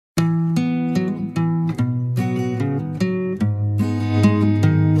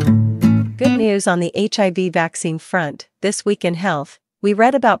news on the HIV vaccine front. This week in health, we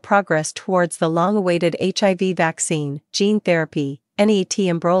read about progress towards the long-awaited HIV vaccine, gene therapy, NEET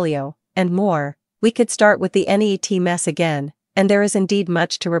imbroglio, and more. We could start with the NEET mess again, and there is indeed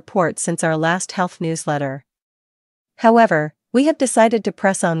much to report since our last health newsletter. However, we have decided to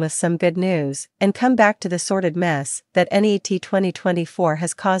press on with some good news and come back to the sordid mess that NEET 2024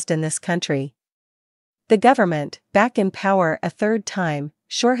 has caused in this country. The government, back in power a third time,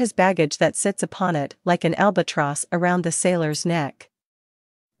 sure has baggage that sits upon it like an albatross around the sailor's neck.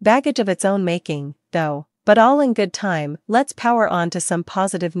 Baggage of its own making, though, but all in good time. Let's power on to some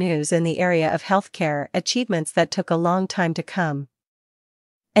positive news in the area of healthcare, achievements that took a long time to come.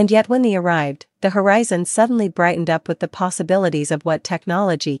 And yet when they arrived, the horizon suddenly brightened up with the possibilities of what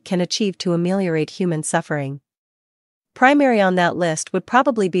technology can achieve to ameliorate human suffering. Primary on that list would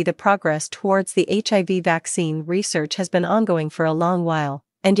probably be the progress towards the HIV vaccine. Research has been ongoing for a long while,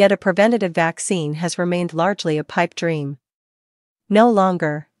 and yet a preventative vaccine has remained largely a pipe dream. No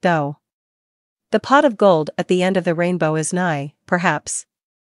longer, though. The pot of gold at the end of the rainbow is nigh, perhaps.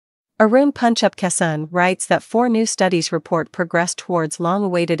 Arun Punchupkasan writes that 4 new studies report progress towards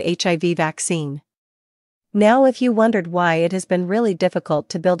long-awaited HIV vaccine. Now, if you wondered why it has been really difficult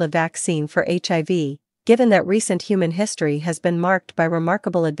to build a vaccine for HIV, given that recent human history has been marked by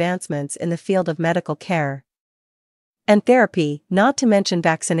remarkable advancements in the field of medical care and therapy, not to mention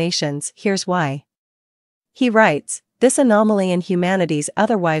vaccinations, here's why. He writes, this anomaly in humanity's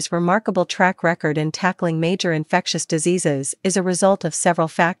otherwise remarkable track record in tackling major infectious diseases is a result of several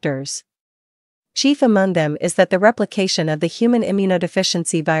factors. Chief among them is that the replication of the human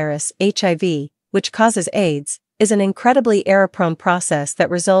immunodeficiency virus, HIV, which causes AIDS, is an incredibly error-prone process that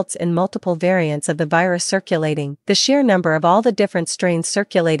results in multiple variants of the virus circulating. The sheer number of all the different strains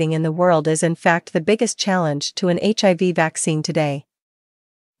circulating in the world is in fact the biggest challenge to an HIV vaccine today.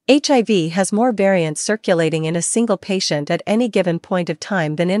 HIV has more variants circulating in a single patient at any given point of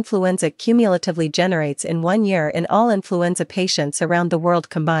time than influenza cumulatively generates in 1 year in all influenza patients around the world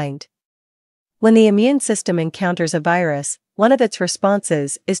combined. When the immune system encounters a virus, one of its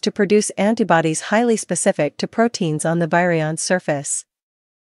responses is to produce antibodies highly specific to proteins on the virion's surface.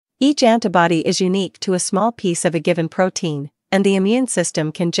 Each antibody is unique to a small piece of a given protein, and the immune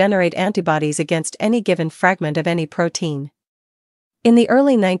system can generate antibodies against any given fragment of any protein. In the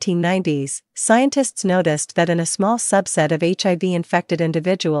early 1990s, scientists noticed that in a small subset of HIV-infected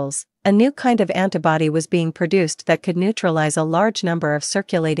individuals, a new kind of antibody was being produced that could neutralize a large number of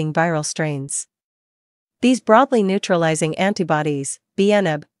circulating viral strains. These broadly neutralizing antibodies,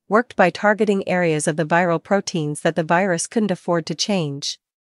 BNAb, worked by targeting areas of the viral proteins that the virus couldn't afford to change,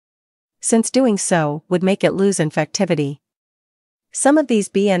 since doing so would make it lose infectivity. Some of these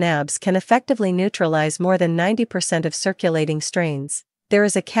BNAbs can effectively neutralize more than 90% of circulating strains. There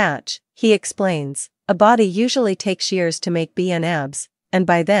is a catch, he explains. A body usually takes years to make BNAbs, and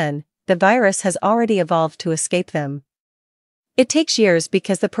by then, the virus has already evolved to escape them. It takes years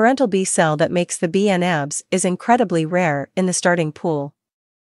because the parental B cell that makes the BNAbs is incredibly rare in the starting pool.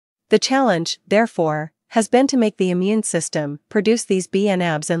 The challenge, therefore, has been to make the immune system produce these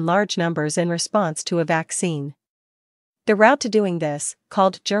BNAbs in large numbers in response to a vaccine. The route to doing this,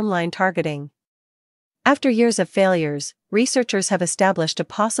 called germline targeting. After years of failures, researchers have established a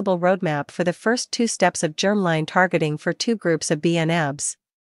possible roadmap for the first 2 steps of germline targeting for 2 groups of BNAbs.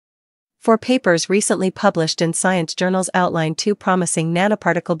 4 papers recently published in science journals outline 2 promising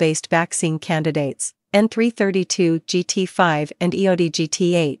nanoparticle-based vaccine candidates, N332-GT5 and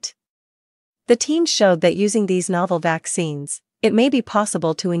EOD-GT8. The team showed that using these novel vaccines, it may be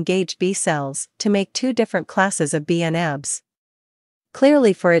possible to engage B cells to make 2 different classes of BNAbs.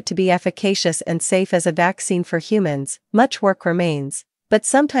 Clearly, for it to be efficacious and safe as a vaccine for humans, much work remains, but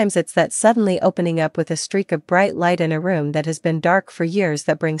sometimes it's that suddenly opening up with a streak of bright light in a room that has been dark for years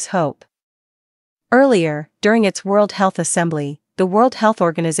that brings hope. Earlier, during its World Health Assembly, the World Health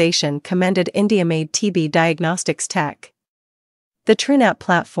Organization commended India-made TB diagnostics tech. The TrueNAT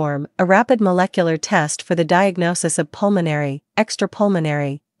platform, a rapid molecular test for the diagnosis of pulmonary,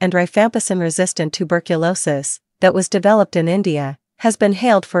 extrapulmonary, and rifampicin-resistant tuberculosis, that was developed in India, has been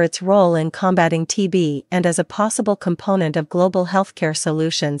hailed for its role in combating TB and as a possible component of global healthcare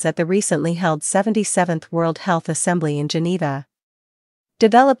solutions at the recently held 77th World Health Assembly in Geneva.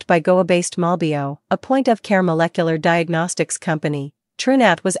 Developed by Goa-based Malbio, a point-of-care molecular diagnostics company,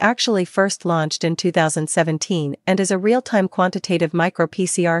 TrueNAT was actually first launched in 2017 and is a real-time quantitative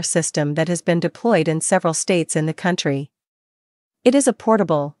micro-PCR system that has been deployed in several states in the country. It is a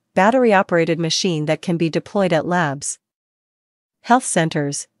portable, battery-operated machine that can be deployed at labs, health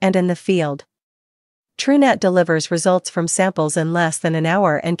centers, and in the field. TrueNat delivers results from samples in less than an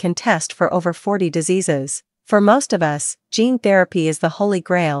hour and can test for over 40 diseases. For most of us, gene therapy is the holy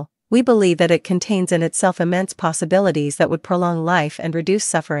grail. We believe that it contains in itself immense possibilities that would prolong life and reduce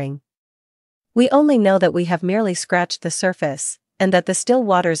suffering. We only know that we have merely scratched the surface, and that the still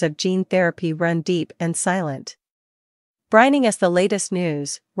waters of gene therapy run deep and silent. Brining us the latest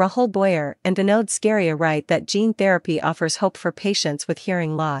news, Rahul Boyer and Vinod Skaria write that gene therapy offers hope for patients with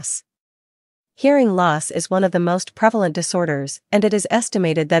hearing loss. Hearing loss is one of the most prevalent disorders, and it is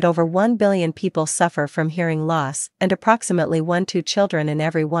estimated that over 1 billion people suffer from hearing loss, and approximately 1-2 children in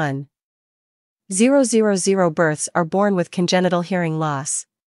every 1,000 births are born with congenital hearing loss.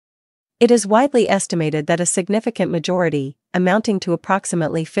 It is widely estimated that a significant majority, amounting to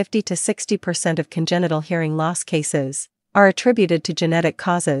approximately 50 to 60% of congenital hearing loss cases, are attributed to genetic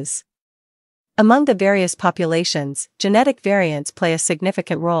causes. Among the various populations, genetic variants play a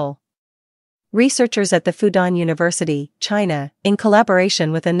significant role. Researchers at the Fudan University, China, in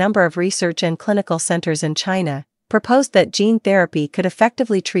collaboration with a number of research and clinical centers in China, proposed that gene therapy could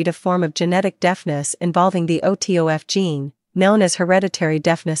effectively treat a form of genetic deafness involving the OTOF gene, known as hereditary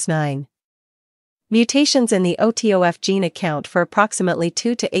deafness 9. Mutations in the OTOF gene account for approximately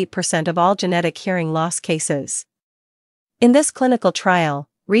 2 to 8% of all genetic hearing loss cases. In this clinical trial,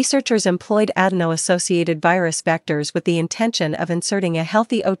 researchers employed adeno-associated virus vectors with the intention of inserting a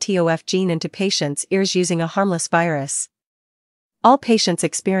healthy OTOF gene into patients' ears using a harmless virus. All patients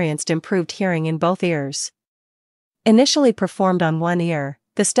experienced improved hearing in both ears. Initially performed on one ear,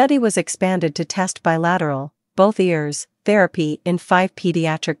 the study was expanded to test bilateral, both ears, therapy in 5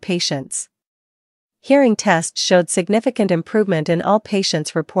 pediatric patients. Hearing tests showed significant improvement in all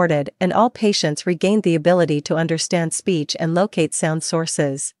patients reported, and all patients regained the ability to understand speech and locate sound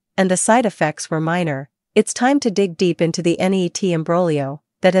sources, and the side effects were minor. It's time to dig deep into the NEET imbroglio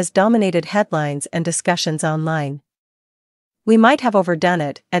that has dominated headlines and discussions online. We might have overdone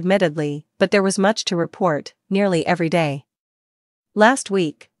it, admittedly, but there was much to report, nearly every day. Last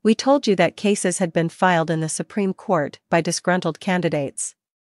week, we told you that cases had been filed in the Supreme Court by disgruntled candidates.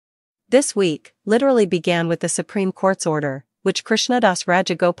 This week literally began with the Supreme Court's order, which Krishnadas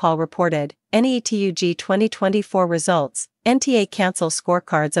Rajagopal reported, NEET 2024 results, NTA cancels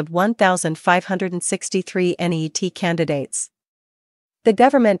scorecards of 1,563 NEET candidates. The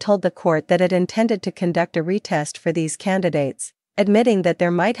government told the court that it intended to conduct a retest for these candidates, admitting that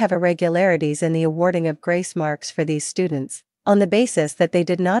there might have irregularities in the awarding of grace marks for these students, on the basis that they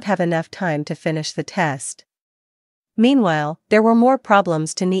did not have enough time to finish the test. Meanwhile, there were more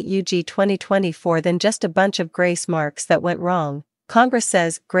problems to NEET UG 2024 than just a bunch of grace marks that went wrong. Congress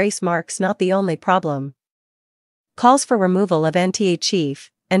says grace marks not the only problem. Calls for removal of NTA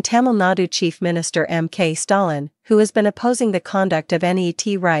chief, and Tamil Nadu Chief Minister M.K. Stalin, who has been opposing the conduct of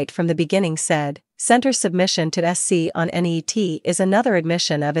NEET right from the beginning, said, Centre's submission to SC on NEET is another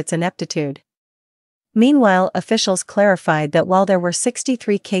admission of its ineptitude. Meanwhile, officials clarified that while there were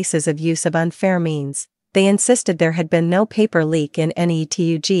 63 cases of use of unfair means, they insisted there had been no paper leak in NEET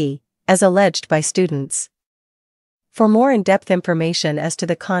UG, as alleged by students. For more in-depth information as to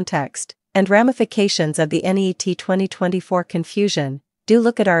the context and ramifications of the NEET 2024 confusion, do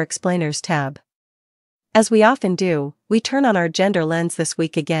look at our Explainers tab. As we often do, we turn on our gender lens this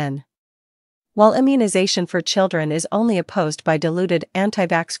week again. While immunization for children is only opposed by deluded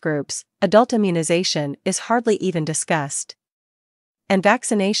anti-vax groups, adult immunization is hardly even discussed. And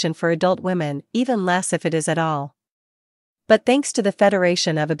vaccination for adult women, even less if it is at all. But thanks to the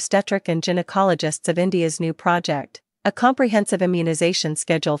Federation of Obstetric and Gynecologists of India's new project, a comprehensive immunization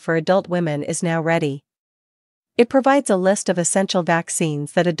schedule for adult women is now ready. It provides a list of essential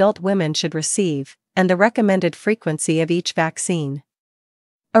vaccines that adult women should receive, and the recommended frequency of each vaccine.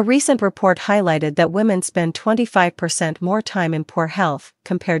 A recent report highlighted that women spend 25% more time in poor health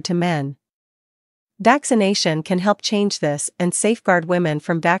compared to men. Vaccination can help change this and safeguard women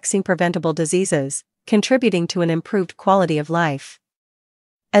from vaccine-preventable diseases, contributing to an improved quality of life.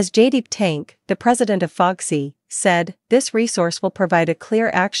 As Jaideep Tank, the president of FOGSI, said, this resource will provide a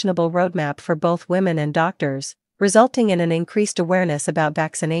clear actionable roadmap for both women and doctors, resulting in an increased awareness about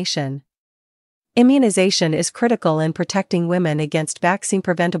vaccination. Immunization is critical in protecting women against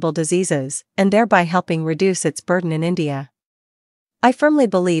vaccine-preventable diseases, and thereby helping reduce its burden in India. I firmly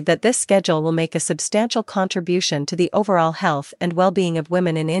believe that this schedule will make a substantial contribution to the overall health and well-being of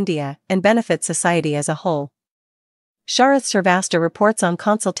women in India and benefit society as a whole. Sharath Srivastava reports on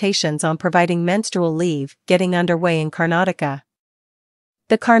consultations on providing menstrual leave getting underway in Karnataka.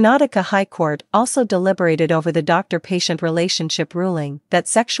 The Karnataka High Court also deliberated over the doctor-patient relationship ruling that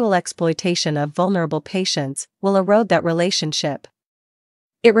sexual exploitation of vulnerable patients will erode that relationship.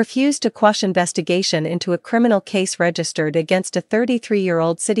 It refused to quash investigation into a criminal case registered against a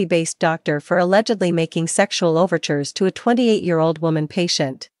 33-year-old city-based doctor for allegedly making sexual overtures to a 28-year-old woman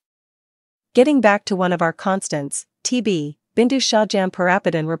patient. Getting back to one of our constants, TB, Bindu Shahjam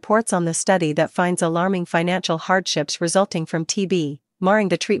Parapatan reports on the study that finds alarming financial hardships resulting from TB, marring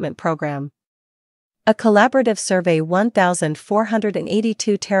the treatment program. A collaborative survey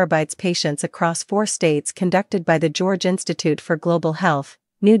 1,482 terabytes patients across 4 states conducted by the George Institute for Global Health,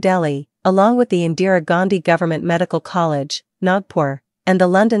 New Delhi, along with the Indira Gandhi Government Medical College, Nagpur, and the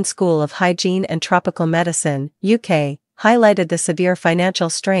London School of Hygiene and Tropical Medicine, UK, highlighted the severe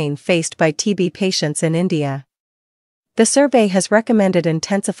financial strain faced by TB patients in India. The survey has recommended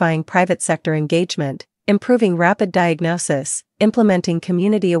intensifying private sector engagement, improving rapid diagnosis, implementing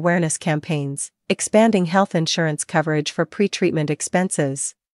community awareness campaigns, expanding health insurance coverage for pre-treatment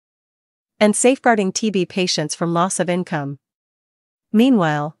expenses, and safeguarding TB patients from loss of income.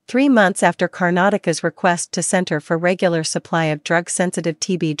 Meanwhile, 3 months after Karnataka's request to Centre for regular supply of drug-sensitive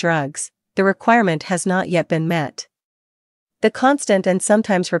TB drugs, the requirement has not yet been met. The constant and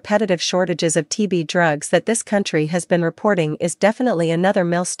sometimes repetitive shortages of TB drugs that this country has been reporting is definitely another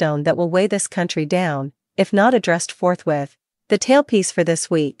millstone that will weigh this country down, if not addressed forthwith. The tailpiece for this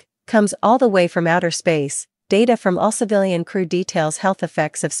week comes all the way from outer space. Data from all civilian crew details health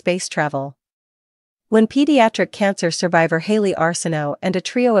effects of space travel. When pediatric cancer survivor Haley Arsenault and a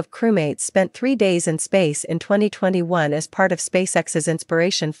trio of crewmates spent 3 days in space in 2021 as part of SpaceX's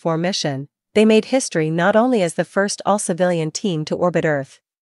Inspiration 4 mission, they made history not only as the first all-civilian team to orbit Earth.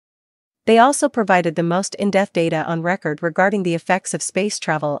 They also provided the most in-depth data on record regarding the effects of space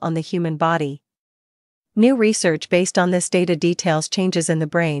travel on the human body. New research based on this data details changes in the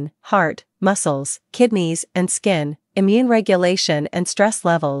brain, heart, muscles, kidneys, and skin, immune regulation and stress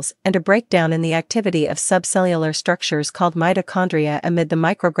levels, and a breakdown in the activity of subcellular structures called mitochondria amid the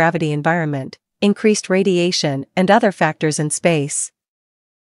microgravity environment, increased radiation, and other factors in space.